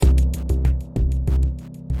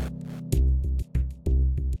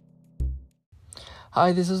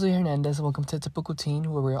Hi, this is Lee Hernandez, and welcome to Typical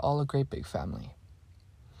Teen, where we're all a great big family.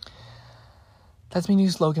 That's my new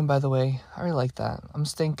slogan, by the way. I really like that. I'm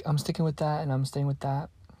sticking with that, and I'm staying with that.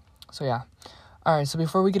 So yeah. Alright, so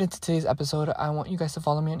before we get into today's episode, I want you guys to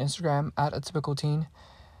follow me on Instagram at @atypicalteen.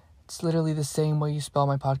 It's literally the same way you spell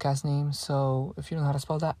my podcast name, so if you don't know how to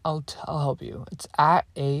spell that, I'll help you. It's at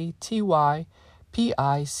ATYPICALTEEN.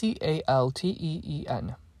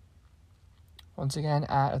 Once again,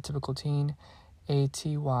 at @atypicalteen.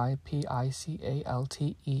 ATYPICALTEEN.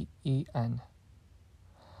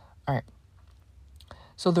 Alright.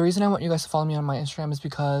 So the reason I want you guys to follow me on my Instagram is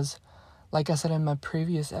because, like I said in my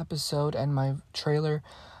previous episode and my trailer,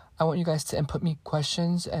 I want you guys to input me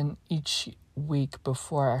questions, and each week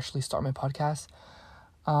before I actually start my podcast,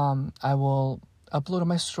 I will upload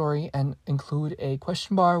my story and include a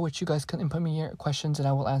question bar, which you guys can input me your questions and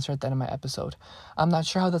I will answer at the end of my episode. I'm not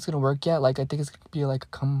sure how that's going to work yet. I think it's going to be a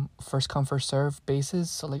first come, first serve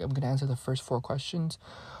basis. So I'm going to answer the first 4 questions,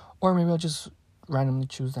 or maybe I'll just randomly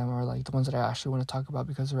choose them, or the ones that I actually want to talk about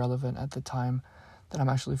because they're relevant at the time that I'm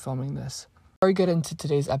actually filming this. Before we get into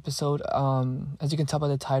today's episode, as you can tell by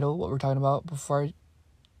the title, what we're talking about, before I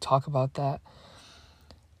talk about that,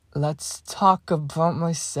 let's talk about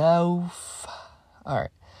myself.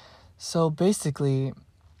 Alright, so basically,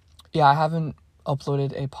 I haven't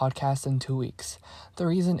uploaded a podcast in 2 weeks. The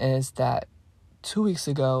reason is that 2 weeks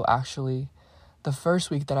ago, actually, the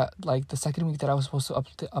second week that I was supposed to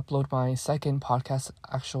upload my second podcast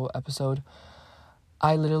actual episode,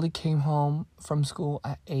 I literally came home from school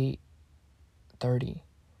at 8:30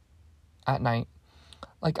 at night.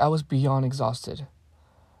 I was beyond exhausted,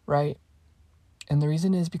 right? And the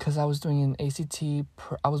reason is because I was doing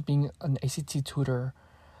I was being an ACT tutor,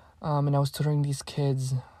 and I was tutoring these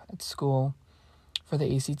kids at school for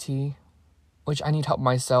the ACT, which I need help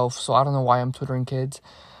myself, so I don't know why I'm tutoring kids,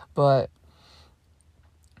 but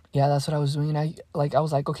yeah, that's what I was doing. And I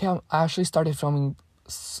was like, okay, I actually started filming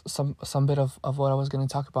some bit of what I was going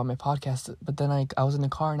to talk about in my podcast, but then I was in the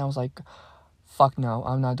car and I was like, fuck no,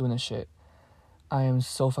 I'm not doing this shit. I am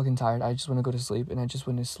so fucking tired. I just want to go to sleep, and I just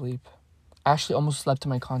went to sleep. I actually almost slept in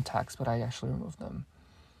my contacts, but I actually removed them.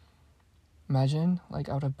 Imagine, I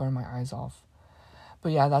would have burned my eyes off.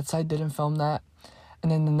 But yeah, that's I didn't film that.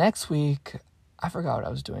 And then the next week, I forgot what I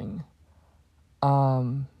was doing.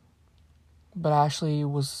 But I actually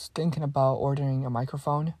was thinking about ordering a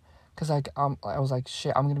microphone, because I was like,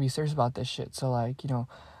 shit, I'm gonna be serious about this shit. So I'm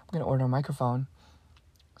gonna order a microphone.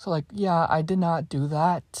 So I did not do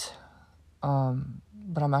that.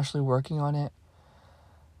 But I'm actually working on it.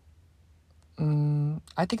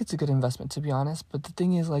 I think it's a good investment, to be honest, but the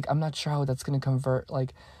thing is, I'm not sure how that's gonna convert.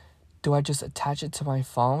 Do I just attach it to my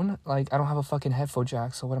phone? I don't have a fucking headphone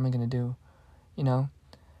jack, so what am I gonna do?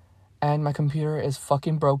 And my computer is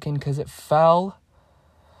fucking broken because it fell,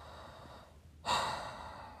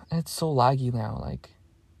 and it's so laggy now,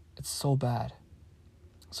 it's so bad.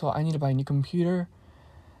 So I need to buy a new computer,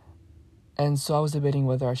 and so I was debating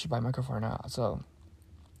whether I should buy a microphone or not, so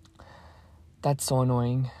that's so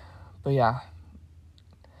annoying. But yeah.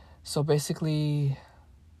 So basically,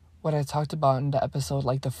 what I talked about in the episode,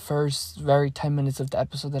 the first very 10 minutes of the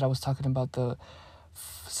episode that I was talking about the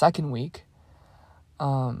second week,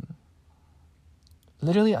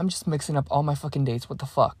 literally, I'm just mixing up all my fucking dates. What the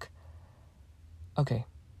fuck? Okay.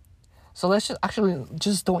 So let's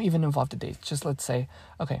just don't even involve the dates. Just let's say,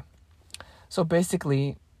 okay. So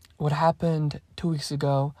basically, what happened 2 weeks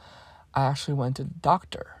ago, I actually went to the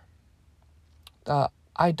doctor. The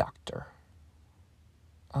eye doctor.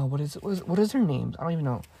 What is their names? I don't even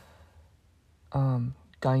know.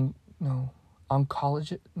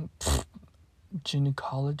 Oncologist,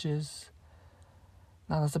 gynecologist.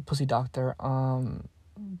 No, that's a pussy doctor.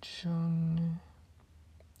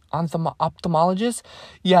 Ophthalmologist.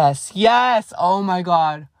 Yes. Oh my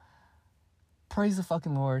god. Praise the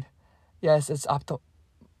fucking Lord. Yes, it's I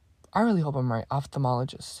really hope I'm right.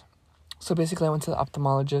 Ophthalmologist. So basically, I went to the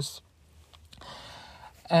ophthalmologist,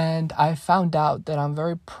 and I found out that I'm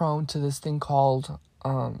very prone to this thing called,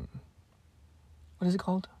 what is it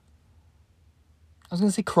called? I was going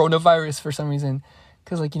to say coronavirus for some reason.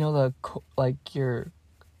 Because, your,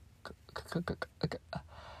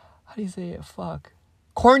 how do you say it? Fuck.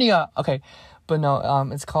 Cornea. Okay. But no,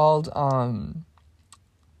 it's called, not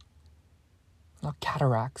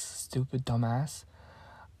cataracts, stupid dumbass.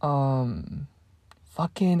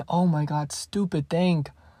 Fucking, oh my god, stupid thing.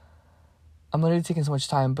 I'm literally taking so much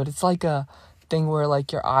time, but it's like a thing where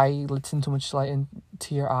your eye lets in too much light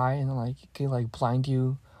into your eye, and it can blind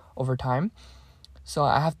you over time. So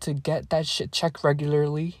I have to get that shit checked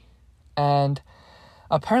regularly, and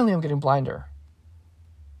apparently I'm getting blinder.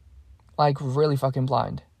 Like, really fucking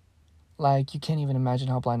blind. Like, you can't even imagine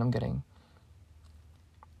how blind I'm getting.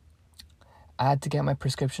 I had to get my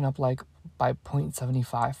prescription up, like, by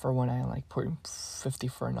 0.75 for one eye and, like,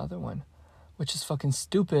 0.50 for another one. Which is fucking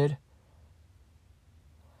stupid.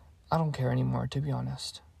 I don't care anymore, to be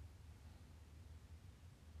honest.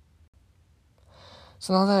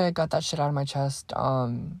 So now that I got that shit out of my chest, I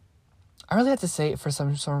really had to say it for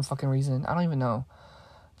some fucking reason. I don't even know.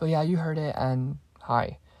 But yeah, you heard it, and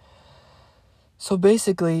hi. So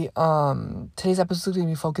basically, today's episode is going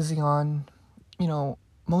to be focusing on,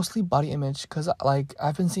 mostly body image. Because, like,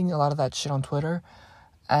 I've been seeing a lot of that shit on Twitter.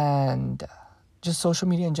 And just social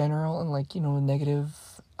media in general. And, like, the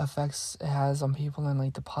negative effects it has on people. And,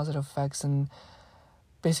 like, the positive effects. And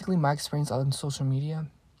basically my experience on social media.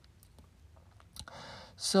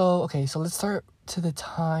 So, okay, so let's start to the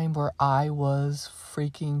time where I was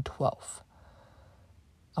freaking 12.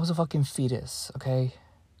 I was a fucking fetus, okay?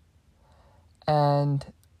 And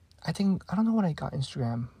I don't know when I got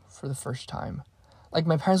Instagram for the first time. Like,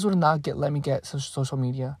 my parents would not let me get social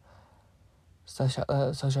media.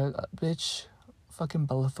 Bitch, fucking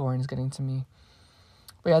Bella Thorne is getting to me.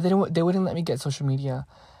 But yeah, they wouldn't let me get social media.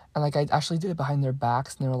 And, like, I actually did it behind their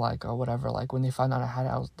backs, and they were like, oh, whatever. Like, when they found out I had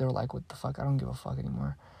it, they were like, what the fuck? I don't give a fuck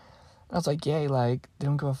anymore. And I was like, yay, like, they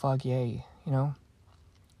don't give a fuck, yay,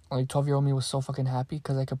 Like, 12-year-old me was so fucking happy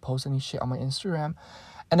because I could post any shit on my Instagram.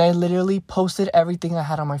 And I literally posted everything I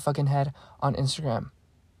had on my fucking head on Instagram.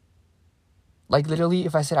 Like, literally,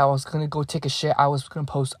 if I said I was going to go take a shit, I was going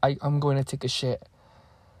to post, I'm going to take a shit.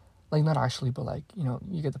 Like, not actually, but, like,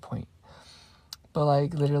 you get the point. But,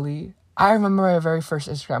 like, literally, I remember my very first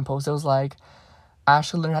Instagram post. It was like, I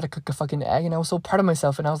actually learned how to cook a fucking egg, and I was so proud of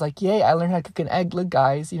myself. And I was like, yay, I learned how to cook an egg. Look,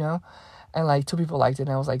 guys, And, like, 2 people liked it,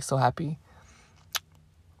 and I was, like, so happy.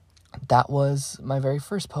 That was my very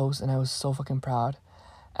first post, and I was so fucking proud.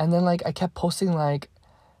 And then, like, I kept posting, like,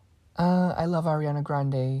 I love Ariana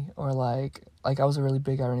Grande, or, like I was a really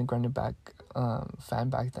big Ariana Grande fan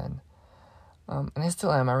back then. And I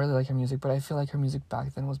still am. I really like her music, but I feel like her music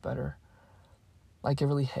back then was better. Like, it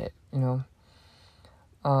really hit, No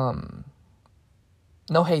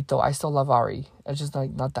hate, though. I still love Ari. It's just,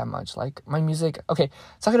 like, not that much. Like, my music... Okay,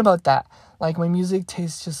 talking about that. Like, my music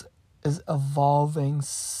taste just is evolving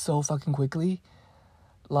so fucking quickly.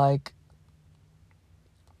 Like,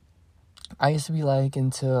 I used to be, like,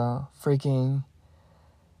 into freaking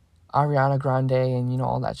Ariana Grande and,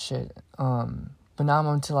 all that shit. But now I'm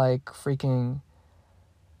into, like, freaking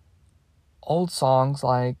old songs,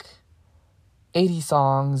 like 80s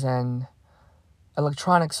songs and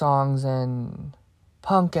electronic songs and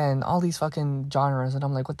punk and all these fucking genres. And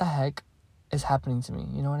I'm like, what the heck is happening to me?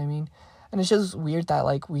 You know what I mean? And it's just weird that,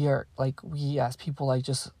 like, we as people, like,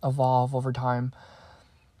 just evolve over time.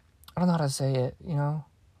 I don't know how to say it,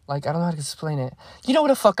 Like, I don't know how to explain it. You know what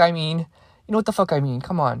the fuck I mean? You know what the fuck I mean?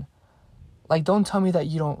 Come on. Like, don't tell me that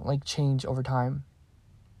you don't, like, change over time.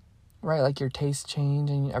 Right? Like, your tastes change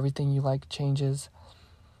and everything you like changes.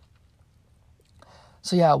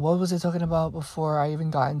 So, yeah, what was I talking about before I even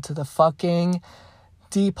got into the fucking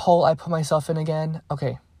deep hole I put myself in again?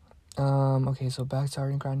 Okay. Okay, so back to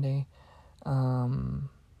Ariana Grande.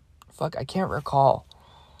 Fuck, I can't recall.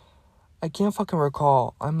 I can't fucking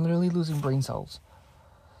recall. I'm literally losing brain cells.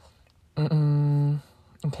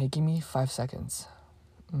 Okay, give me 5 seconds.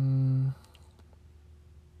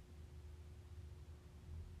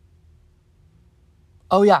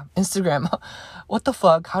 Oh yeah, Instagram. What the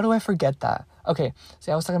fuck? How do I forget that? Okay,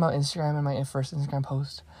 see, I was talking about Instagram in my first Instagram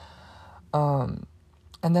post. And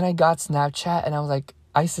then I got Snapchat, and I was like,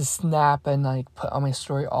 I used to snap and, like, put on my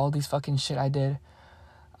story all these fucking shit I did.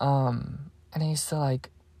 And I used to,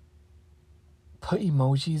 like, put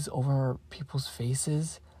emojis over people's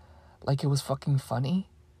faces like it was fucking funny.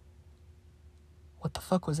 What the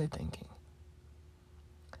fuck was I thinking?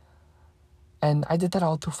 And I did that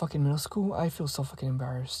all through fucking middle school. I feel so fucking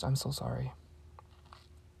embarrassed. I'm so sorry.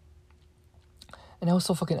 And I was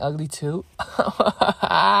so fucking ugly too.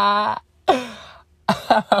 I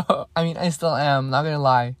mean, I still am, not gonna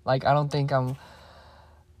lie. Like, I don't think I'm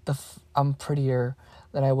prettier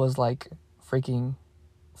than I was, like, freaking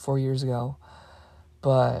 4 years ago.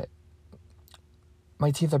 But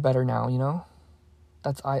my teeth are better now,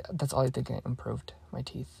 That's all I think I improved, my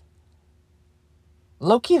teeth.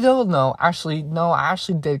 Low-key though, no, I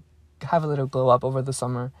actually did have a little glow up over the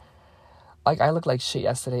summer. Like, I looked like shit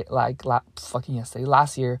yesterday, like,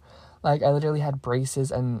 last year. Like, I literally had braces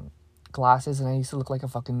and glasses, and I used to look like a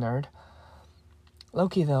fucking nerd.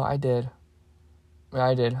 Low-key though, I did. Yeah,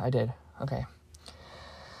 I did. Okay.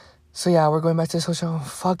 So yeah, we're going back to social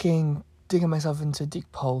fucking digging myself into deep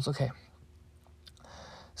holes. Okay.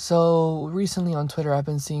 So recently on Twitter, I've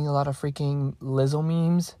been seeing a lot of freaking Lizzo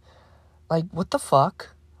memes. Like, what the fuck?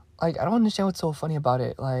 Like, I don't understand what's so funny about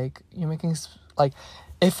it. Like, you're making like,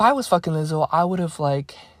 if I was fucking Lizzo, I would have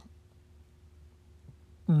like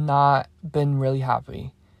not been really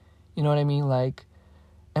happy. You know what I mean? Like,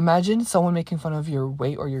 imagine someone making fun of your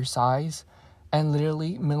weight or your size, and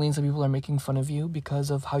literally millions of people are making fun of you because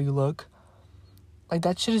of how you look. Like,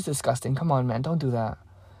 that shit is disgusting. Come on, man, don't do that.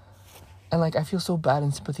 And like, I feel so bad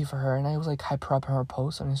and sympathy for her, and I was like hype her up in her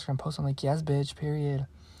post on Instagram post. I'm like, yes, bitch, period.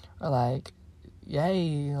 Or like,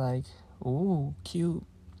 yay, like, ooh, cute.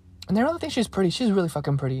 And I don't think she's pretty. She's really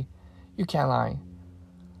fucking pretty. You can't lie.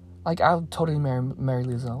 Like, I would totally marry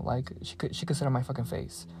Lizzo. Like, she could sit on my fucking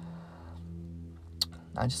face.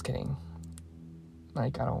 I'm just kidding.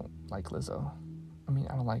 Like, I don't like Lizzo. I mean,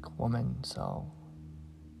 I don't like women, so.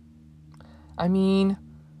 I mean,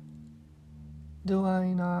 do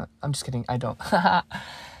I not? I'm just kidding. I don't.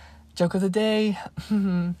 Joke of the day.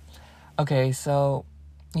 Okay, so,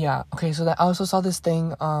 yeah. Okay, so I also saw this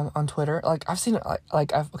thing on Twitter. Like, I've seen it.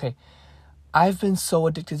 I've been so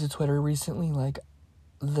addicted to Twitter recently. Like,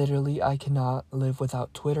 literally, I cannot live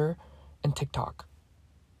without Twitter and TikTok.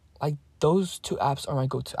 Like, those two apps are my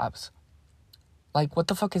go-to apps. Like, what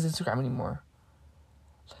the fuck is Instagram anymore?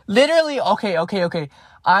 Literally, okay.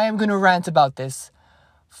 I am gonna rant about this.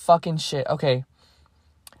 Fucking shit. Okay.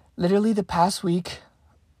 Literally, the past week,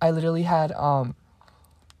 I literally had, I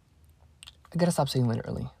gotta stop saying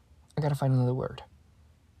literally. I gotta find another word.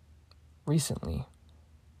 Recently,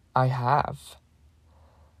 I have.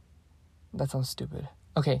 That sounds stupid.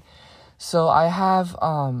 Okay. So, I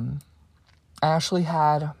actually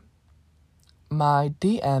had my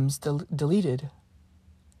DMs deleted.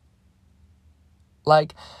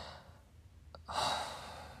 Like,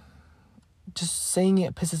 just saying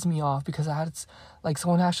it pisses me off because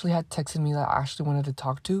someone actually had texted me that I actually wanted to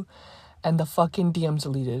talk to, and the fucking DMs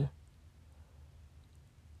deleted.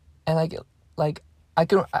 And I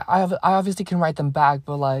obviously can write them back,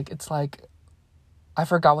 but like, it's like, I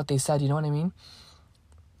forgot what they said, you know what I mean?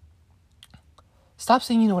 Stop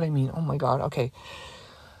saying you know what I mean. Oh my god, okay.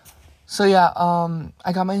 So yeah,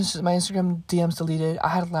 I got my Instagram DMs deleted. I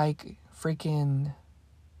had like freaking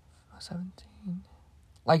 17,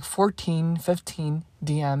 like 14, 15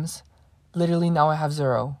 DMs. Literally now I have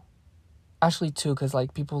 0. Actually 2, because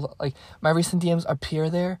like people, like my recent DMs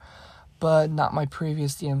appear there, but not my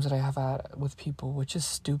previous DMs that I have had with people, which is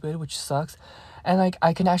stupid, which sucks. And like,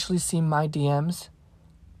 I can actually see my DMs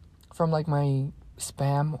from like my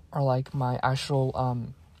spam or like my actual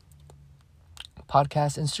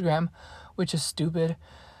podcast Instagram, which is stupid.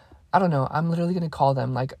 I don't know. I'm literally gonna call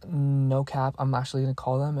them, like, no cap. I'm actually gonna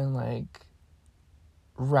call them and like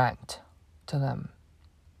rant to them.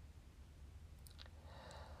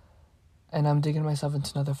 And I'm digging myself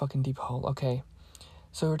into another fucking deep hole. Okay,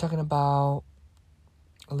 so we're talking about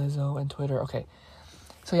Lizzo and Twitter. Okay,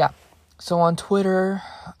 so yeah, so on Twitter,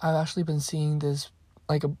 I've actually been seeing this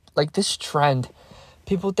like this trend.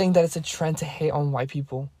 People think that it's a trend to hate on white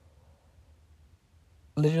people.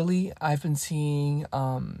 Literally, I've been seeing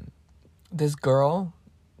this girl.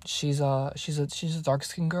 She's a dark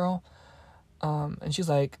skinned girl. And she's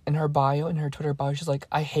like, in her Twitter bio, she's like,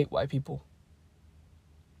 I hate white people.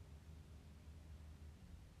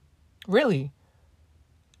 Really?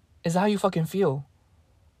 Is that how you fucking feel?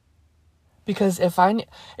 Because if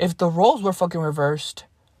the roles were fucking reversed,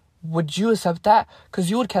 would you accept that? Because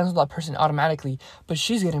you would cancel that person automatically, but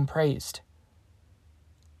she's getting praised.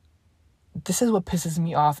 This is what pisses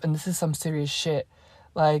me off, and this is some serious shit.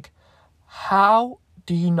 Like, how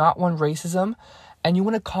do you not want racism, and you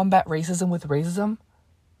want to combat racism with racism?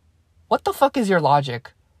 What the fuck is your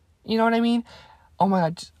logic? You know what I mean? Oh my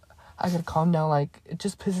god, I gotta calm down. Like, it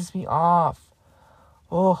just pisses me off.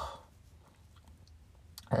 Oh.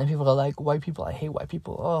 And people are like, white people, I hate white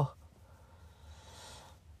people. Oh.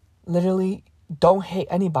 Literally, don't hate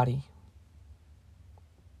anybody.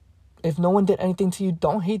 If no one did anything to you,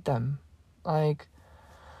 don't hate them. Like,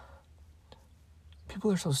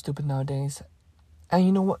 people are so stupid nowadays. And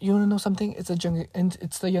you know what? You want to know something? It's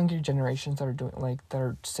the younger generations that are doing, like, that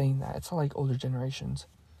are saying that. It's not like older generations.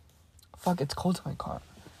 Fuck, it's cold in my car.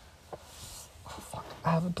 Oh, fuck,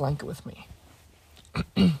 I have a blanket with me.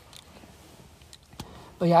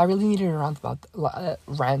 But yeah, I really needed to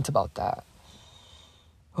rant about that.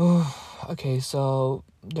 Okay, so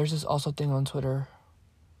there's this also thing on Twitter.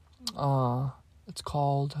 It's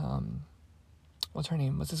called what's her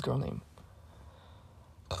name? What's this girl name?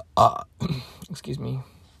 Excuse me.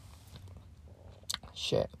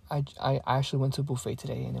 Shit, I actually went to a buffet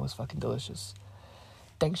today and it was fucking delicious.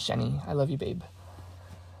 Thanks, Jenny. I love you, babe.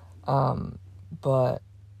 But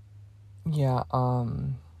yeah, what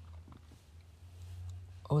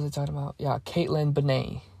was I talking about? Yeah, Caitlyn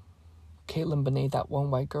Benet, that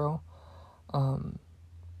one white girl.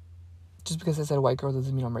 Just because I said white girl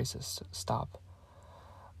doesn't mean I'm racist. Stop.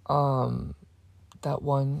 That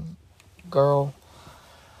one girl,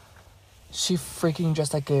 she freaking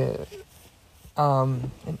dressed like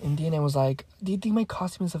an Indian and was like, "Do you think my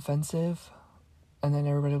costume is offensive?" And then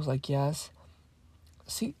everybody was like, "Yes."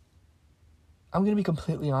 See, I'm gonna be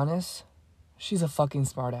completely honest. She's a fucking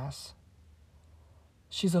smartass.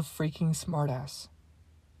 She's a freaking smartass.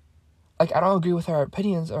 Like, I don't agree with her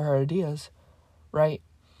opinions or her ideas, right?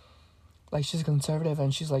 Like, she's conservative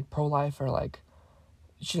and she's like pro-life, or like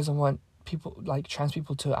she doesn't want people, like trans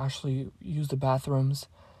people, to actually use the bathrooms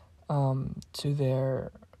to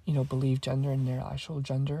their, believed gender and their actual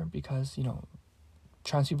gender, because,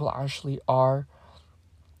 trans people actually are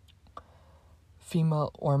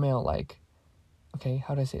female or male. Like, okay,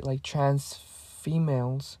 how do I say it? Like, trans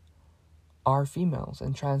females are females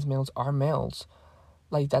and trans males are males.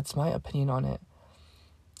 Like, that's my opinion on it.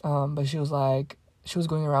 But she was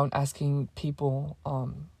going around asking people,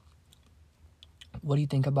 what do you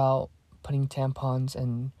think about putting tampons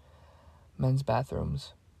in men's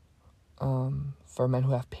bathrooms, for men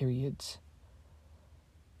who have periods?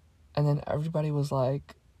 And then everybody was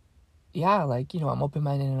like, yeah, like, I'm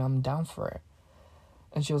open-minded and I'm down for it.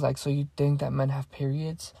 And she was like, so you think that men have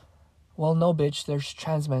periods? Well, no, bitch, there's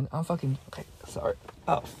trans men. Okay, sorry.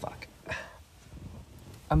 Oh, fuck.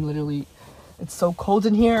 I'm literally, it's so cold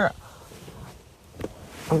in here.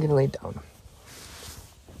 I'm gonna lay down.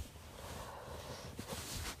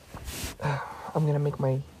 I'm gonna make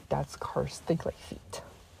my dad's cars think like feet.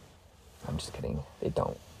 I'm just kidding. They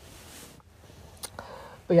don't.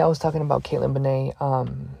 But yeah, I was talking about Caitlyn Benet.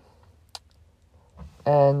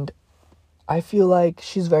 And I feel like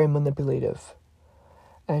she's very manipulative.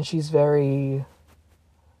 And she's very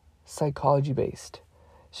psychology based.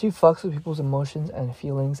 She fucks with people's emotions and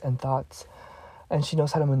feelings and thoughts. And she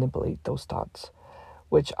knows how to manipulate those thoughts,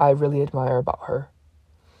 which I really admire about her.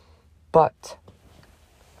 But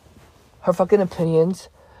her fucking opinions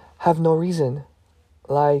have no reason.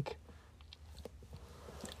 Like,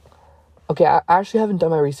 okay, I actually haven't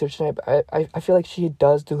done my research tonight, but I feel like she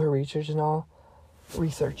does do her research and all.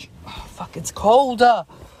 Research. Oh, fuck, it's cold. Oh,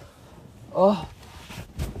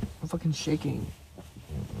 I'm fucking shaking.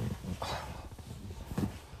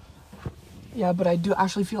 Yeah, but I do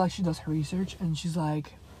actually feel like she does her research, and she's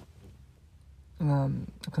like,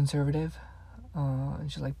 conservative,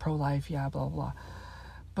 and she's like pro-life, yeah, blah, blah.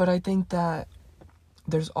 But I think that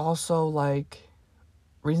there's also, like,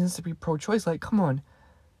 reasons to be pro-choice. Like, come on.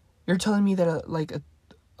 You're telling me that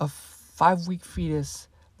a 5-week fetus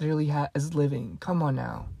literally is living. Come on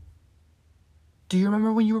now. Do you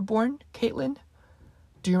remember when you were born, Caitlyn?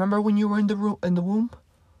 Do you remember when you were in the womb?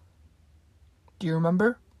 Do you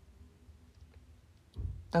remember?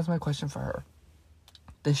 That's my question for her.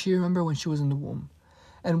 Does she remember when she was in the womb?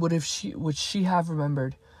 And would she have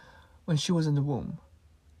remembered when she was in the womb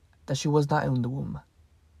that she was not in the womb?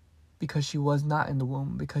 Because she was not in the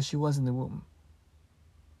womb. Because she was in the womb.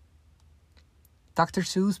 Dr.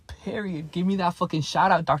 Seuss, period. Give me that fucking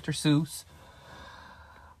shout out, Dr. Seuss.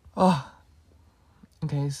 Oh.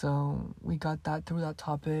 Okay, so we got that through that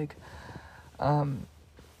topic.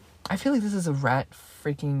 I feel like this is a rant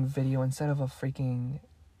freaking video instead of a freaking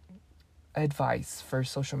advice for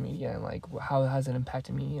social media, and like how has it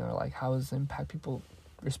impacted me, or like how does it impact people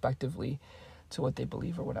respectively to what they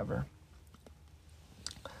believe or whatever.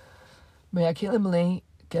 But yeah, Caitlyn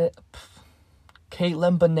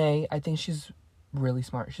Benet, I think she's really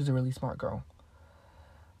smart. She's a really smart girl.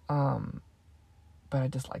 But I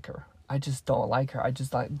dislike her. I just don't like her. I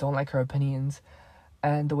just don't like her opinions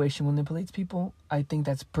and the way she manipulates people. I think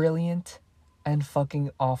that's brilliant and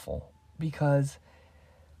fucking awful, because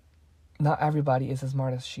not everybody is as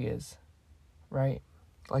smart as she is, right?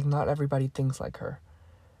 Like, not everybody thinks like her.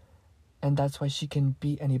 And that's why she can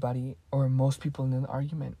beat anybody or most people in an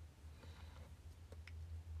argument.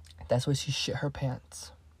 That's why she shit her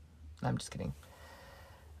pants. I'm just kidding.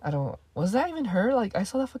 Was that even her? Like, I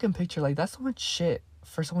saw that fucking picture. Like, that's so much shit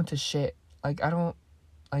for someone to shit. Like,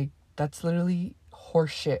 that's literally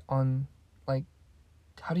horse shit on, like,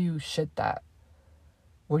 how do you shit that?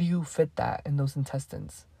 Where do you fit that in those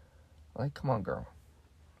intestines? Like, come on, girl.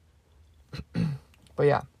 But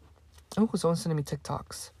yeah. Oh, someone's sending me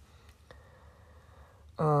TikToks.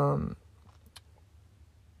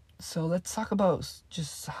 So let's talk about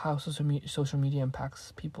just how social media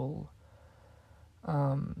impacts people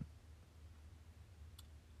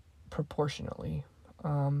proportionally.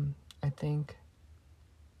 I think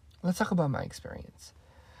let's talk about my experience.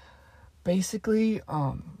 basically,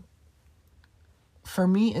 for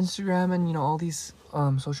me, Instagram and, all these,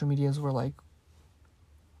 social medias were, like,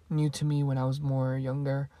 new to me when I was more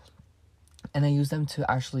younger. And I used them to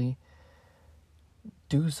actually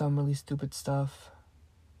do some really stupid stuff.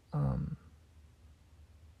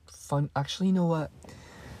 Fun. Actually, you know what?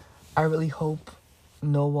 I really hope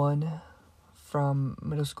no one from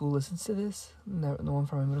middle school listens to this. No one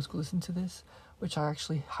from my middle school listens to this, which I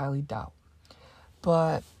actually highly doubt.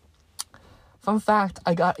 But, fun fact,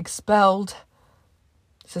 I got expelled,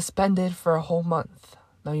 suspended for a whole month.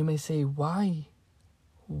 Now you may say, why?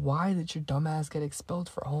 Why did your dumbass get expelled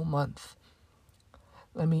for a whole month?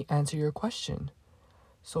 Let me answer your question.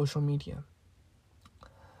 Social media.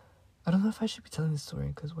 I don't know if I should be telling this story,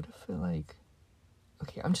 because what if it, like...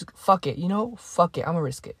 Okay, fuck it, Fuck it, I'm gonna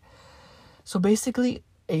risk it. So basically,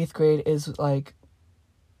 8th grade is, like...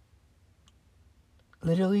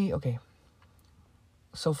 Literally, okay.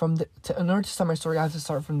 So in order to start my story, I have to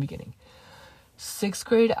start from the beginning. 6th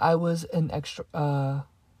grade, I was an extrovert.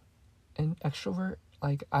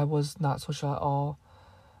 Like, I was not social at all.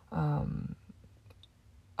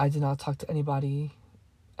 I did not talk to anybody,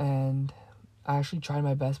 and I actually tried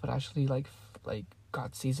my best, but actually like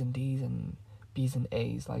got C's and D's and B's and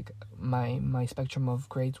A's. Like, my spectrum of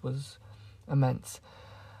grades was immense.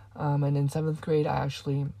 And in 7th grade, I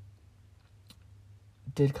actually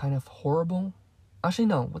did kind of horrible. Actually,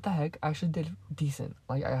 no, what the heck? I actually did decent.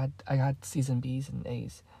 Like, I had C's and B's and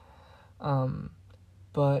A's.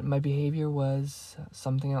 But my behavior was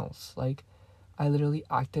something else. Like, I literally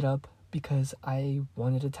acted up because I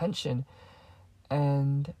wanted attention.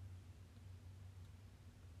 And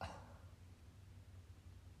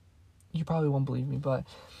you probably won't believe me, but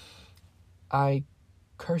I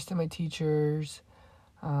cursed at my teachers.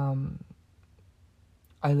 They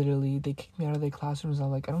kicked me out of their classrooms.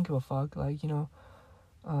 I'm like, I don't give a fuck. Like,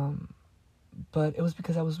 but it was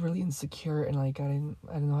because I was really insecure, and like I didn't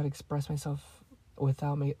know how to express myself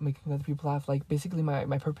without making other people laugh. Like, basically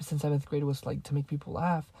my purpose in 7th grade was like to make people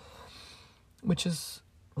laugh, which is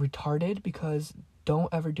retarded, because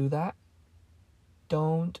don't ever do that.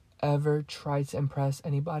 Don't ever try to impress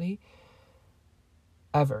anybody,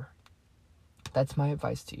 ever. That's my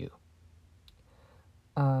advice to you.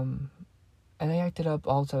 And I acted up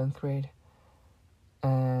all 7th grade,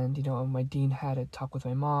 and my dean had a talk with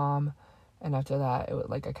my mom, and after that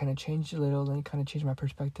I kind of changed a little, and it kind of changed my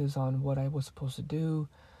perspectives on what I was supposed to do,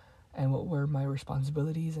 and what were my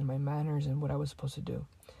responsibilities and my manners and what I was supposed to do.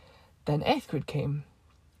 Then 8th grade came.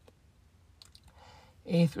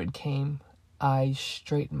 I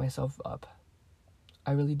straightened myself up.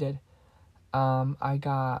 I really did. I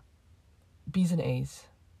got B's and A's.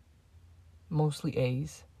 Mostly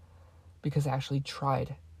A's. Because I actually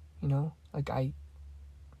tried, Like, I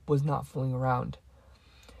was not fooling around.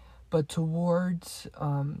 But towards,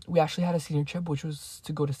 we actually had a senior trip, which was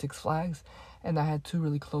to go to Six Flags. And I had 2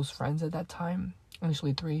 really close friends at that time.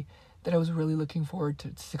 Actually 3. That I was really looking forward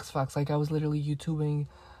to Six Flags. Like, I was literally YouTubing,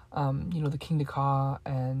 the King Ka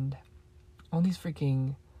and all these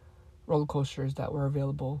freaking roller coasters that were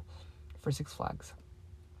available for Six Flags.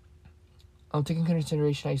 Taking into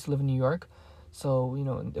consideration, I used to live in New York. So,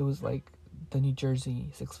 it was like the New Jersey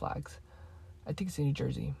Six Flags. I think it's in New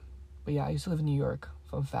Jersey. But yeah, I used to live in New York.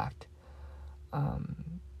 Fun fact.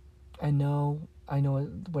 I know,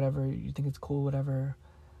 whatever, you think it's cool, whatever.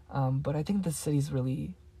 But I think the city's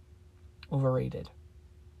really overrated.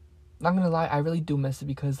 Not gonna lie, I really do miss it,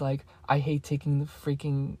 because, like, I hate taking the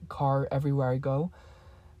freaking car everywhere I go.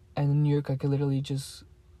 And in New York, I could literally just,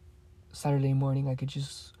 Saturday morning, I could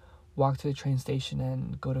just walk to the train station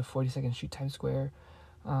and go to 42nd Street, Times Square,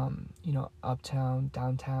 uptown,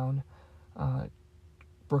 downtown,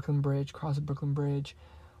 Brooklyn Bridge, cross the Brooklyn Bridge,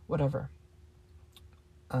 whatever.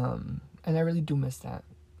 And I really do miss that.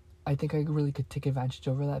 I think I really could take advantage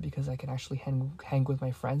over that, because I can actually hang with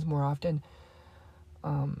my friends more often.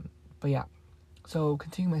 But yeah, so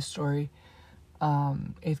continuing my story,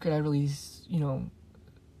 8th grade, I really,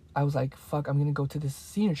 I was like, fuck, I'm gonna go to this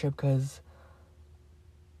senior trip, because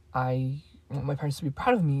I want my parents to be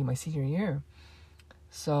proud of me my senior year.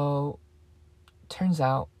 So, turns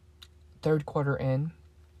out, 3rd quarter in,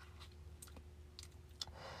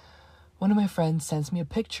 one of my friends sends me a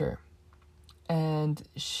picture, and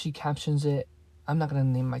she captions it. I'm not gonna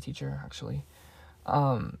name my teacher, actually.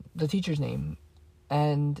 The teacher's name,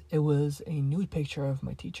 and it was a nude picture of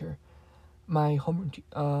my teacher. My homeroom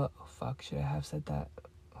should I have said that?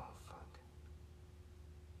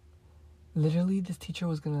 Literally, this teacher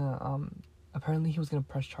was gonna, apparently he was gonna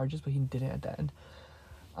press charges, but he didn't at the end.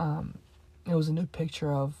 It was a nude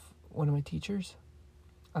picture of one of my teachers.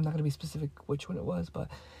 I'm not gonna be specific which one it was, but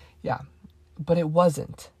Yeah, but it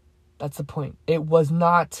wasn't. That's the point. It was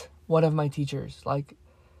not one of my teachers. Like,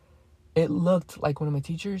 it looked like one of my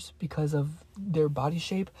teachers because of their body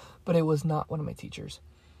shape, but it was not one of my teachers.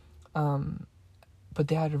 But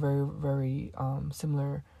they had a very, very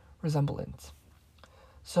similar resemblance.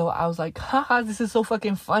 So I was like, haha, this is so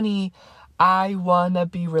fucking funny. I wanna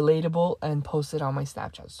be relatable and post it on my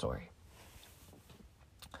Snapchat story.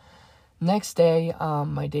 Next day,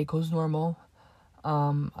 my day goes normal.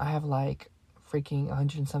 I have like freaking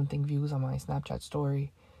 100 and something views on my Snapchat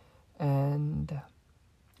story. And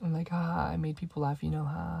I'm like, I made people laugh,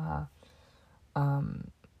 ha.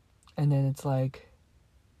 And then it's like,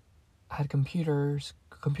 I had computer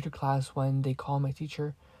class when they call my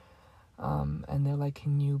teacher. And they're like,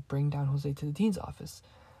 can you bring down Jose to the dean's office?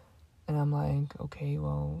 And I'm like, okay,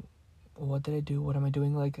 well, what did I do? What am I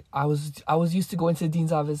doing? Like, I was used to going to the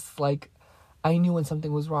dean's office. Like, I knew when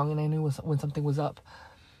something was wrong and I knew when something was up.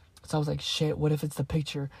 So I was like, shit, what if it's the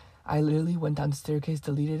picture? I literally went down the staircase,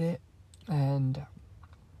 deleted it, and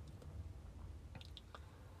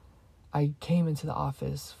I came into the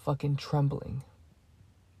office fucking trembling.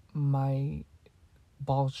 My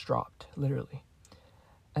balls dropped, literally.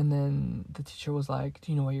 And then the teacher was like,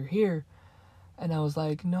 do you know why you're here? And I was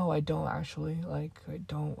like, no, I don't actually. Like, I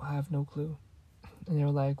don't have no clue. And they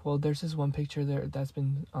were like, well, there's this one picture there that's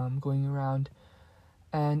been going around,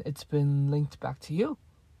 and it's been linked back to you.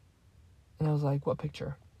 And I was like, what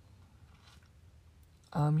picture?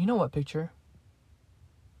 You know what picture?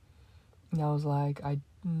 And I was like, I'm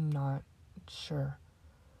not sure.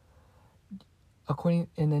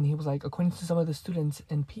 And then he was like, according to some of the students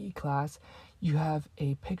in PE class, you have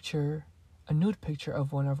a nude picture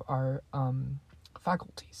of one of our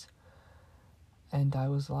faculties. And I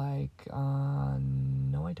was like,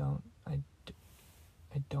 no, I don't. I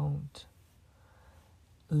don't.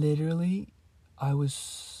 Literally, I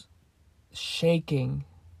was shaking.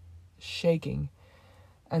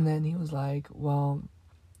 And then he was like, well,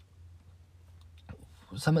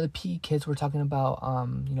 some of the PE kids were talking about,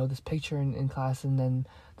 this picture in class, and then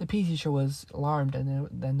the PE teacher was alarmed, and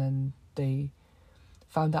then they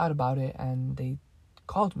found out about it, and they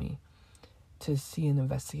called me to see and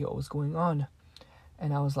investigate what was going on.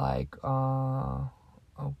 And I was like,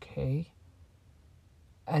 okay.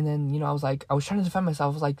 And then, I was trying to defend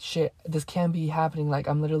myself. I was like, shit, this can't be happening. Like,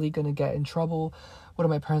 I'm literally gonna get in trouble. What are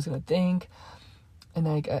my parents gonna think? And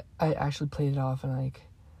I actually played it off, and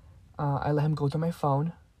I let him go through my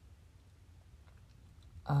phone.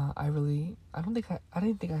 I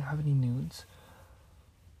didn't think I have any nudes.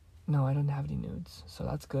 No, I don't have any nudes, so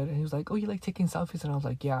that's good. And he was like, oh, you like taking selfies? And I was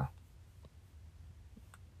like, yeah.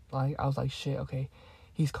 Like, I was like, shit, okay.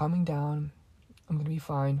 He's calming down. I'm gonna be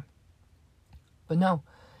fine. But no.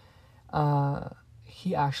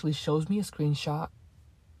 He actually shows me a screenshot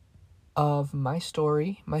of my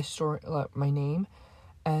name,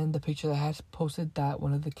 and the picture that I had posted that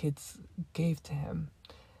one of the kids gave to him.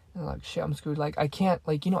 And like, shit, I'm screwed. Like, I can't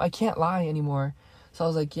lie anymore. So I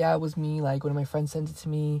was like, yeah, it was me. Like, one of my friends sent it to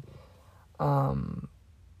me. Blah,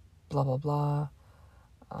 blah, blah.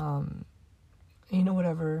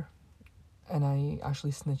 Whatever. And I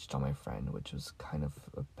actually snitched on my friend, which was kind of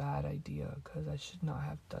a bad idea, because I should not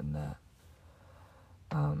have done that.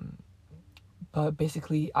 But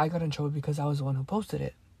basically, I got in trouble because I was the one who posted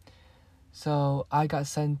it. So I got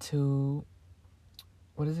sent to,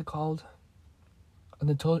 what is it called? An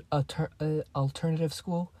alternative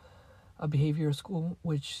school, a behavioral school,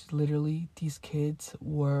 which literally these kids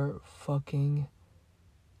were fucking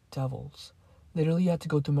devils. Literally, you had to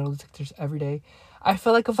go through metal detectors every day. I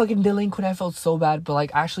felt like a fucking delinquent. I felt so bad, but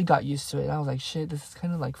like, I actually got used to it. And I was like, shit, this is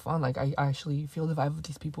kind of like fun. Like, I actually feel the vibe with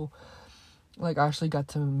these people. Like, I actually got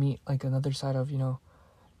to meet like another side of,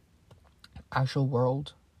 actual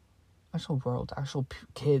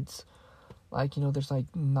kids. Like, there's like,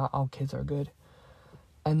 not all kids are good.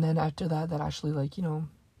 And then after that actually, like,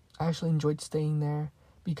 I actually enjoyed staying there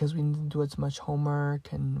because we didn't do as much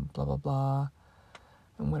homework and blah, blah, blah,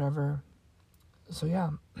 and whatever. So, yeah,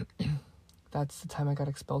 that's the time I got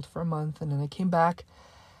expelled for a month. And then I came back,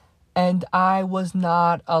 and I was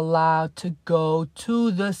not allowed to go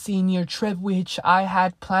to the senior trip, which I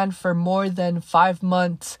had planned for more than 5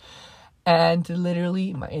 months. And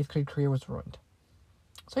literally, my 8th grade career was ruined.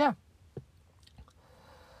 So, yeah.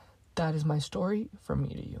 That is my story from me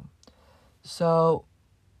to you. So,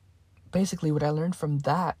 basically, what I learned from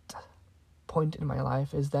that point in my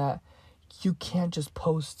life is that you can't just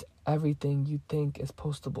post everything you think is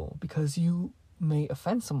postable, because you may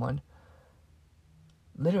offend someone.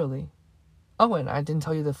 Literally. Oh, and I didn't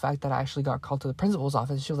tell you the fact that I actually got called to the principal's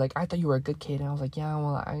office. She was like, I thought you were a good kid. And I was like, yeah,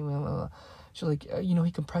 well, She's like,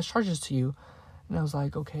 he can press charges to you. And I was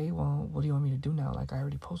like, okay, well, what do you want me to do now? Like, I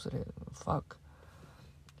already posted it. Fuck.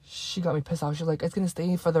 She got me pissed off. She's like, it's gonna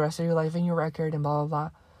stay for the rest of your life in your record and blah, blah, blah.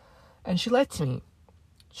 And she lied to me.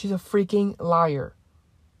 She's a freaking liar.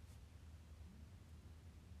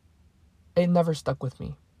 It never stuck with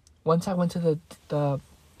me. Once I went to the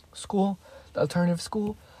school, the alternative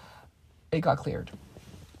school, it got cleared.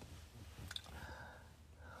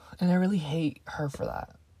 And I really hate her for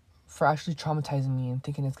that. For actually traumatizing me and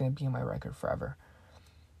thinking it's going to be in my record forever.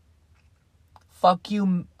 Fuck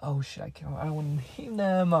you. Oh, shit, I don't want to name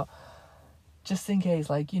them. Just in case,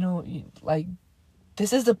 like,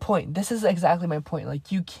 this is the point. This is exactly my point.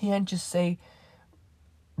 Like, you can't just say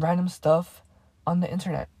random stuff on the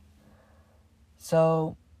internet.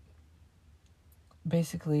 So,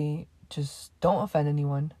 basically, just don't offend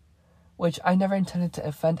anyone. Which I never intended to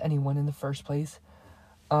offend anyone in the first place.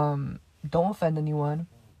 Don't offend anyone.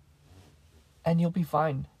 And you'll be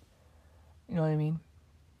fine. You know what I mean?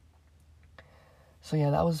 So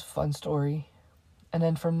yeah, that was a fun story. And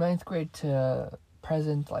then from 9th grade to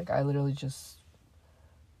present, like, I literally just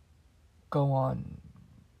go on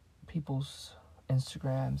people's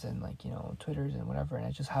Instagrams and, like, Twitters and whatever, and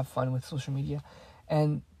I just have fun with social media.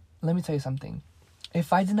 And let me tell you something.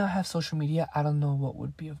 If I did not have social media, I don't know what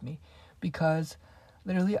would be of me. Because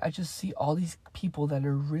literally, I just see all these people that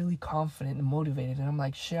are really confident and motivated, and I'm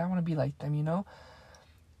like, shit, I want to be like them,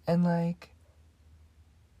 And, like,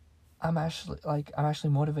 I'm actually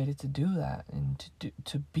motivated to do that and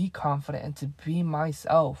to be confident and to be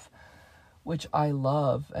myself, which I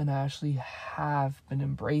love and I actually have been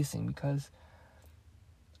embracing, because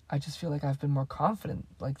I just feel like I've been more confident,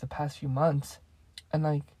 like, the past few months. And,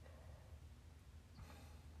 like,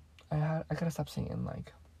 I gotta stop saying,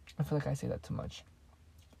 like, I feel like I say that too much.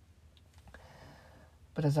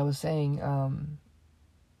 But as I was saying,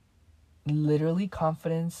 literally,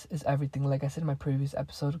 confidence is everything. Like I said in my previous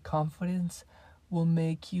episode, confidence will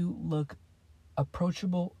make you look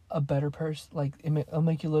approachable, a better person. Like, it'll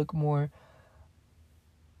make you look more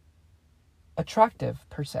attractive,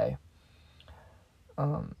 per se.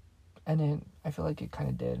 And then I feel like it kind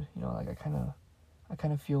of did. Like, I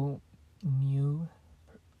kind of feel new.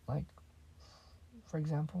 Like, for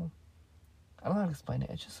example, I don't know how to explain it.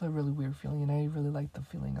 It's just a really weird feeling, and I really like the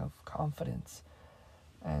feeling of confidence.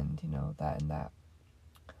 And, that and that.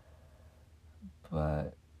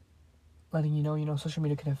 But letting you know, social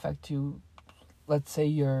media can affect you. Let's say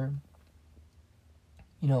you're,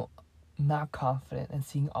 not confident, and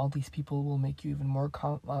seeing all these people will make you even more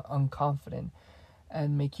unconfident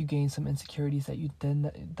and make you gain some insecurities that you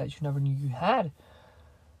never knew you had.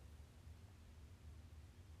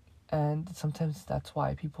 And sometimes that's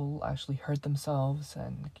why people actually hurt themselves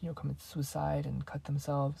and, commit suicide and cut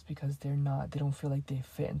themselves, because they don't feel like they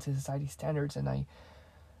fit into society's standards. And I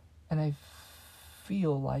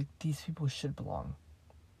feel like these people should belong.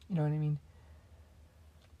 You know what I mean?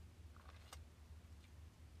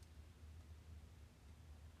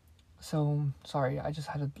 So, sorry, I just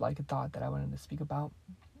had a thought that I wanted to speak about.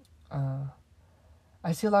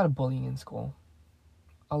 I see a lot of bullying in school.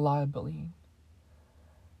 A lot of bullying.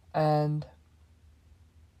 And,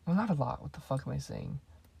 well, not a lot. What the fuck am I saying?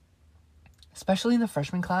 Especially in the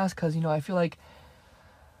freshman class, because, I feel like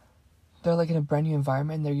they're, like, in a brand new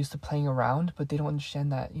environment, and they're used to playing around, but they don't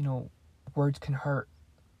understand that, words can hurt.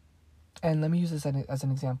 And let me use this as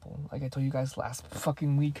an example. Like I told you guys last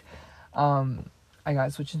fucking week, I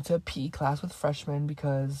got switched into a PE class with freshmen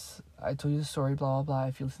because I told you the story, blah, blah, blah,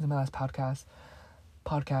 if you listen to my last podcast.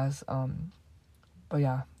 But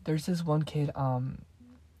yeah, there's this one kid, I'm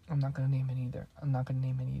not gonna name him either.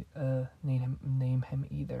 Name him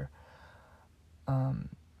either.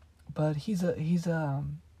 But he's a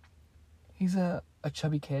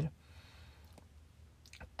chubby kid,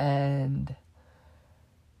 and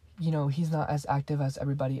he's not as active as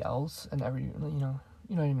everybody else, and you know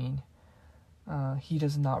what I mean. He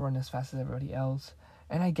does not run as fast as everybody else,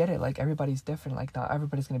 and I get it. Like, everybody's different. Like, not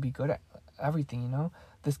everybody's gonna be good at everything.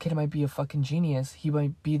 This kid might be a fucking genius. He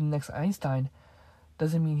might be the next Einstein.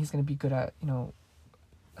 Doesn't mean he's gonna be good at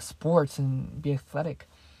sports and be athletic.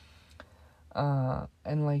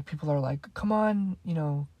 And like, people are like, come on,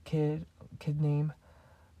 kid name,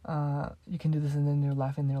 you can do this. And then they're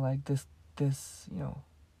laughing. They're like, this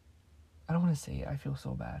I don't want to say it. I feel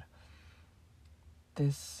so bad.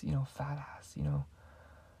 This, fat ass, and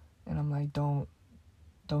I'm like, don't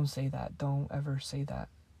say that. Don't ever say that,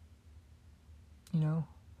 and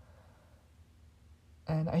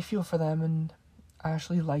I feel for them, and I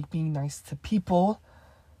actually like being nice to people,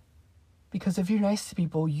 because if you're nice to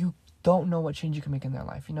people, you don't know what change you can make in their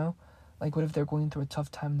life, Like, what if they're going through a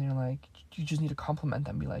tough time and they're like, you just need to compliment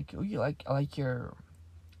them. Be like, oh, I like your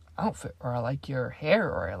outfit, or I like your hair,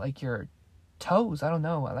 or I like your toes. I don't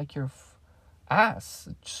know. I like your ass.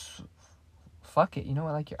 Just fuck it.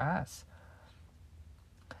 I like your ass.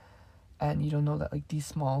 And you don't know that, like, these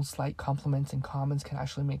small, slight compliments and comments can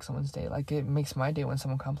actually make someone's day. Like, it makes my day when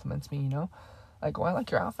someone compliments me, Like, oh, I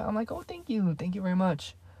like your outfit. I'm like, oh, thank you. Thank you very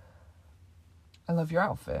much. I love your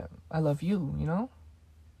outfit. I love you,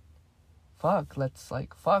 Fuck. Let's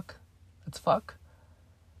fuck. Let's fuck.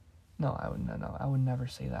 No, I would never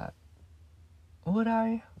say that. Would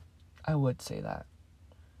I? I would say that.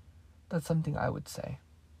 That's something I would say.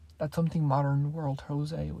 That's something modern world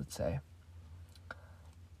Jose would say.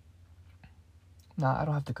 Nah, I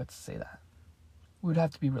don't have the guts to say that. We would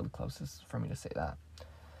have to be really close for me to say that.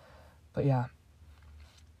 But yeah.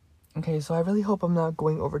 Okay, so I really hope I'm not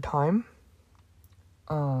going over time.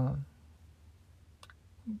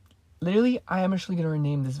 Literally, I am actually going to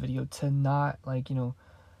rename this video to not,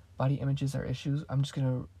 body images are issues. I'm just going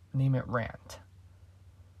to name it Rants.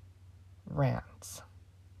 That's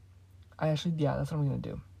what I'm going to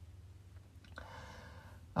do.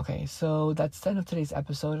 Okay, so that's the end of today's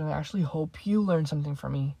episode, and I actually hope you learned something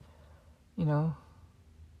from me,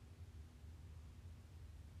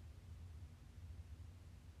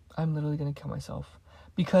 I'm literally going to kill myself.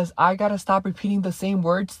 Because I gotta stop repeating the same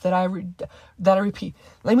words that I repeat.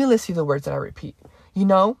 Let me list you the words that I repeat. You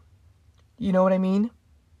know what I mean?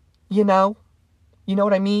 You know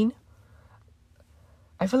what I mean?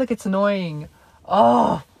 I feel like it's annoying.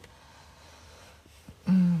 Oh,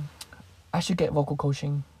 I should get vocal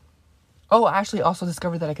coaching. Oh, I actually also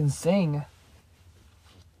discovered that I can sing.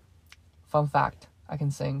 Fun fact, I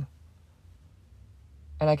can sing.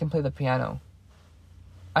 And I can play the piano.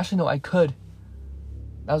 Actually, no, I could.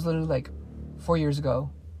 That was literally 4 years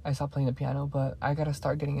ago. I stopped playing the piano, but I gotta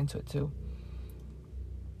start getting into it too.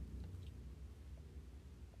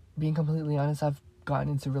 Being completely honest, I've gotten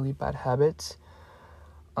into really bad habits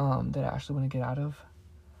that I actually want to get out of.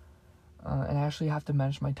 And I actually have to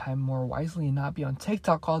manage my time more wisely and not be on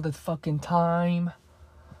TikTok all the fucking time.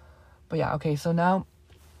 But yeah, okay, so now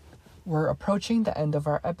we're approaching the end of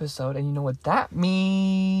our episode, and you know what that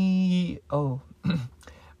means?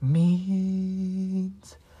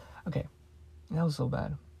 Means. Okay, that was so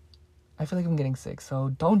bad. I feel like I'm getting sick, so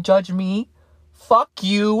don't judge me. Fuck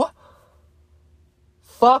you.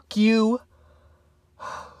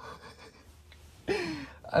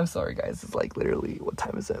 I'm sorry, guys. It's literally, what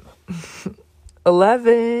time is it?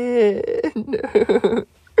 11.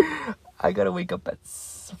 I gotta wake up at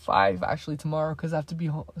 5 actually tomorrow because I have to be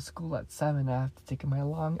home at school at 7. I have to take my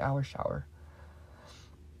long hour shower.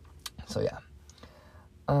 So yeah.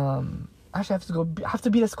 Actually, I have to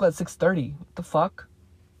be at school at 6:30. What the fuck?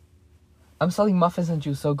 I'm selling muffins and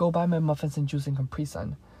juice, so go buy my muffins and juice in Capri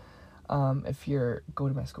Sun. If you're go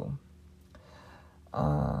to my school.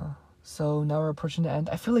 So now we're approaching the end.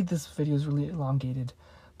 I feel like this video is really elongated,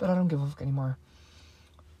 but I don't give a fuck anymore.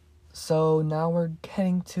 So now we're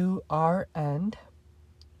getting to our end,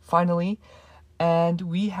 finally, and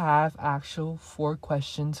we have actual 4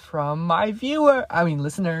 questions from my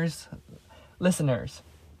listeners.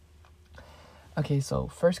 Okay, so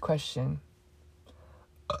first question.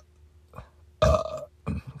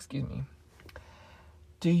 Excuse me.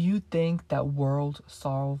 Do you think that world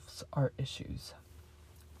solves our issues?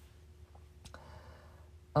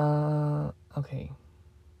 Okay.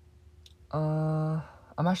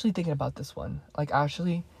 I'm actually thinking about this one.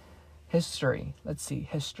 History. Let's see,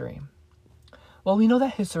 history. Well, we know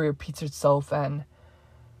that history repeats itself, and,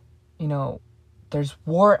 there's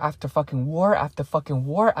war after fucking war after fucking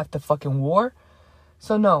war after fucking war.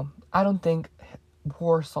 So no, I don't think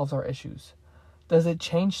war solves our issues. Does it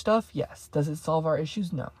change stuff? Yes. Does it solve our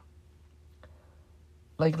issues? No.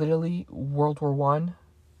 Literally, World War I,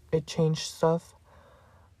 it changed stuff.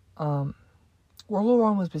 World War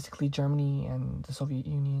I was basically Germany and the Soviet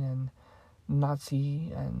Union and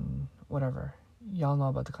Nazi and whatever. Y'all know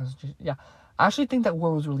about the concentration. Yeah. I actually think that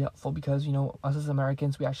war was really helpful because, us as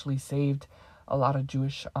Americans, we actually saved a lot of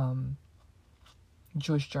Jewish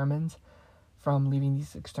Germans from leaving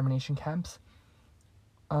these extermination camps.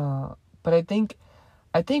 But I think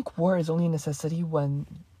war is only a necessity when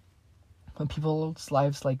people's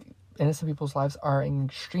lives, innocent people's lives, are in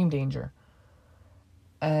extreme danger.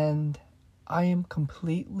 And I am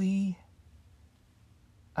completely...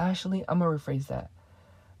 Actually, I'm gonna rephrase that.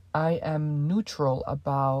 I am neutral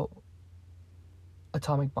about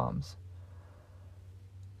atomic bombs.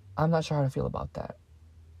 I'm not sure how to feel about that,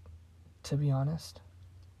 to be honest.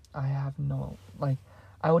 I have no...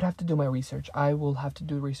 I would have to do my research. I will have to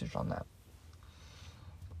do research on that.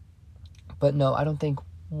 But no, I don't think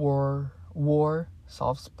war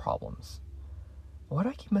solves problems. Why do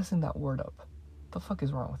I keep messing that word up? What the fuck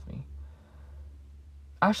is wrong with me?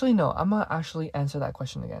 Actually, no, I'm gonna actually answer that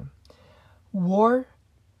question again. War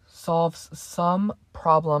solves some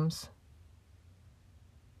problems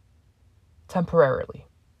temporarily.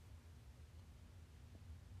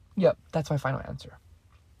 Yep, that's my final answer.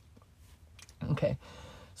 Okay,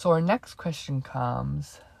 so our next question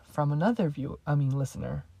comes from another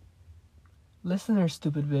listener. Listener,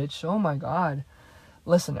 stupid bitch. Oh my god.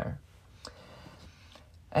 Listener.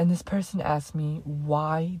 And this person asked me,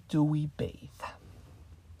 why do we bathe?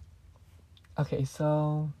 Okay,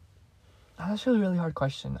 so that's actually a really hard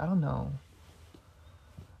question. I don't know.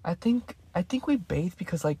 I think we bathe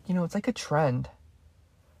because, like, you know, it's like a trend.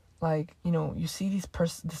 Like, you know, you see this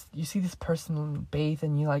person bathe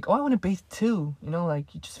and you're like, oh, I want to bathe too. You know,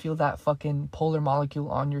 like, you just feel that fucking polar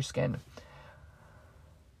molecule on your skin.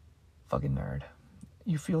 Fucking nerd.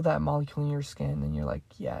 You feel that molecule in your skin and you're like,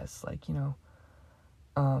 yes, like, you know.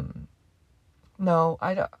 No,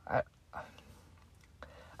 I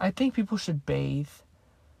think people should bathe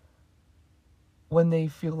when they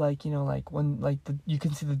feel like, you know, like when, like, you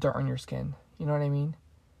can see the dirt on your skin. You know what I mean?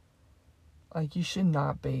 Like, you should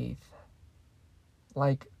not bathe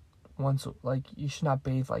like you should not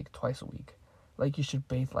bathe like twice a week. Like, you should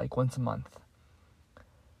bathe like once a month.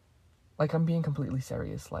 Like, I'm being completely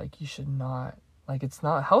serious. Like, you should not, like, it's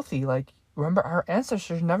not healthy. Like, remember, our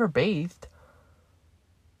ancestors never bathed.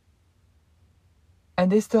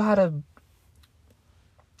 And they still had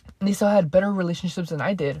better relationships than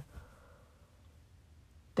I did.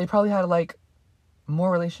 They probably had, like,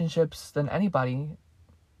 more relationships than anybody.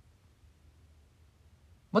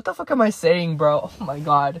 What the fuck am I saying, bro? Oh my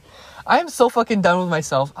god. I am so fucking done with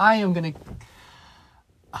myself.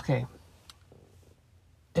 Okay.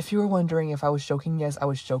 If you were wondering if I was joking, yes, I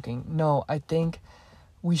was joking. No, I think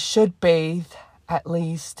we should bathe at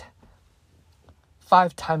least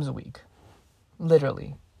 5 times a week.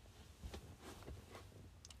 Literally.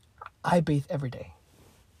 I bathe every day.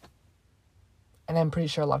 And I'm pretty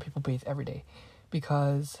sure a lot of people bathe every day.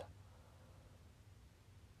 Because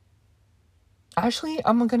Actually,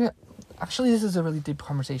 this is a really deep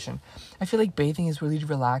conversation. I feel like bathing is really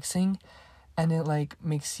relaxing, and it, like,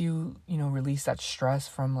 makes you, you know, release that stress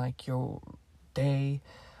from, like, your day,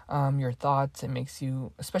 your thoughts. It makes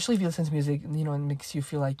you, especially if you listen to music, you know, it makes you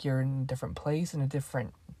feel like you're in a different place, in a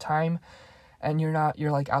different time, and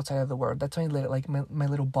you're like outside of the world. That's why I lit it, like, my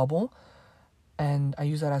little bubble, and I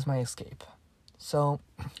use that as my escape. So,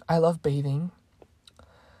 I love bathing.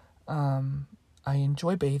 I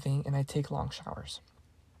enjoy bathing, and I take long showers.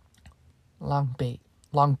 Long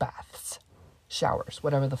baths. Showers.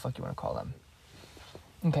 Whatever the fuck you want to call them.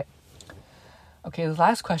 Okay, the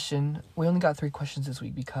last question. We only got 3 questions this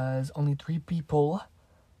week because only 3 people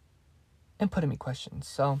inputted me questions.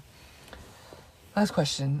 So, last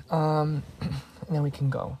question. And then we can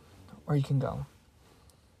go. Or you can go.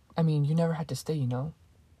 I mean, you never had to stay, you know?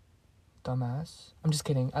 Dumbass. I'm just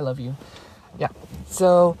kidding. I love you. Yeah.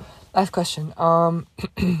 So, last question.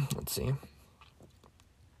 Let's see.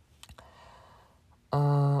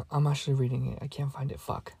 I'm actually reading it. I can't find it.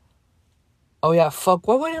 Fuck. Oh yeah, fuck.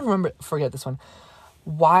 Why would I forget this one?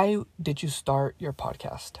 Why did you start your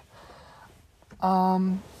podcast?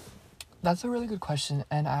 That's a really good question,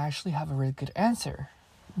 and I actually have a really good answer.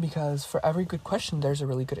 Because for every good question, there's a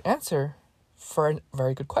really good answer for a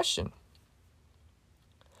very good question.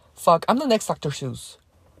 Fuck, I'm the next Dr. Seuss.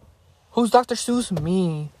 Who's Dr. Seuss?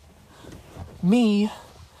 Me.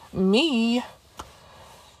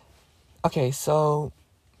 Okay, so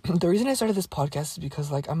the reason I started this podcast is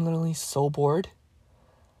because, like, I'm literally so bored.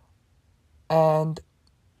 And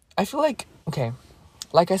I feel like, okay,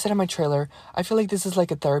 like I said in my trailer, I feel like this is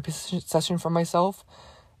like a therapy session for myself.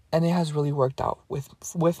 And it has really worked out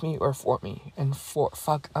with me or for me. And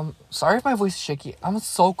I'm sorry if my voice is shaky. I'm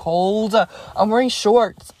so cold. I'm wearing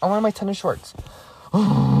shorts. I'm wearing my tennis shorts.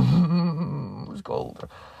 It's cold.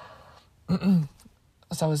 So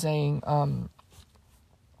I was saying,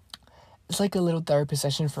 it's like a little therapy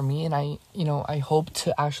session for me, and I hope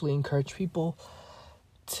to actually encourage people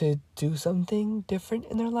to do something different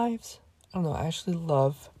in their lives. I don't know, I actually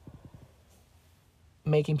love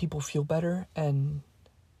making people feel better and,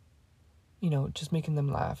 you know, just making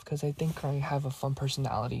them laugh, because I think I have a fun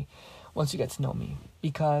personality once you get to know me,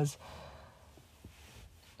 because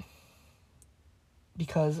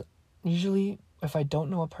usually if I don't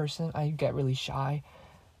know a person, I get really shy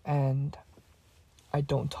and I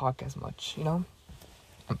don't talk as much, you know?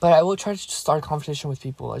 But I will try to start a conversation with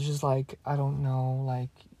people. It's just like, I don't know, like,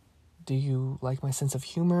 do you like my sense of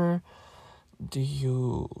humor? Do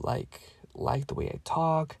you like like the way I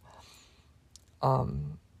talk.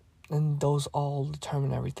 And those all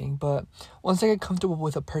determine everything. But once I get comfortable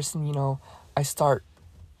with a person, you know, I start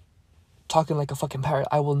talking like a fucking parrot.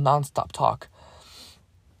 I will nonstop talk.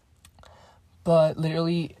 But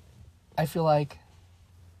literally, I feel like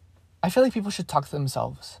people should talk to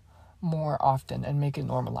themselves more often and make it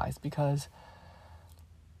normalized, because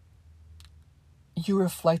you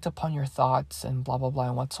reflect upon your thoughts and blah, blah, blah,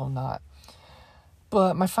 and what's so not.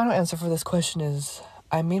 But my final answer for this question is,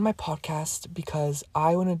 I made my podcast because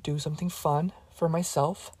I want to do something fun for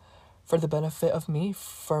myself, for the benefit of me,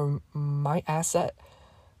 for my asset.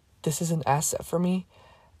 This is an asset for me,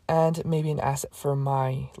 and maybe an asset for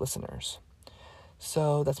my listeners.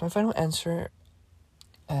 So that's my final answer.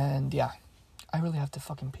 And yeah, I really have to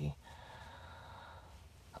fucking pee.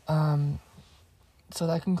 So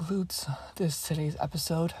that concludes today's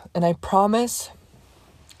episode. And I promise,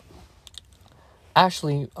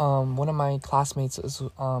 actually, one of my classmates is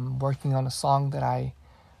working on a song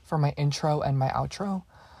for my intro and my outro.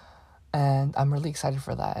 And I'm really excited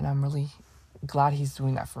for that. And I'm really glad he's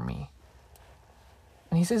doing that for me.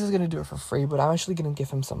 And he says he's going to do it for free, but I'm actually going to give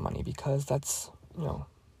him some money, because that's, you know,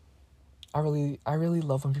 I really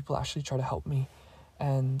love when people actually try to help me.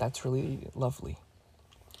 And that's really lovely.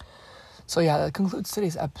 So yeah, that concludes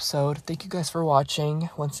today's episode. Thank you guys for watching.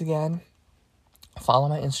 Once again, follow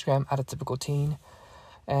my Instagram @atypicalteen.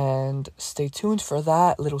 And stay tuned for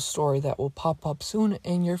that little story that will pop up soon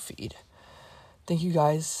in your feed. Thank you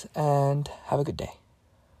guys, and have a good day.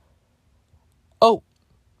 Oh,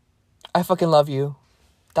 I fucking love you.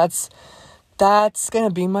 That's gonna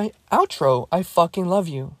be my outro. I fucking love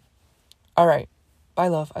you. Alright. Bye,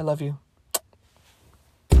 love. I love you.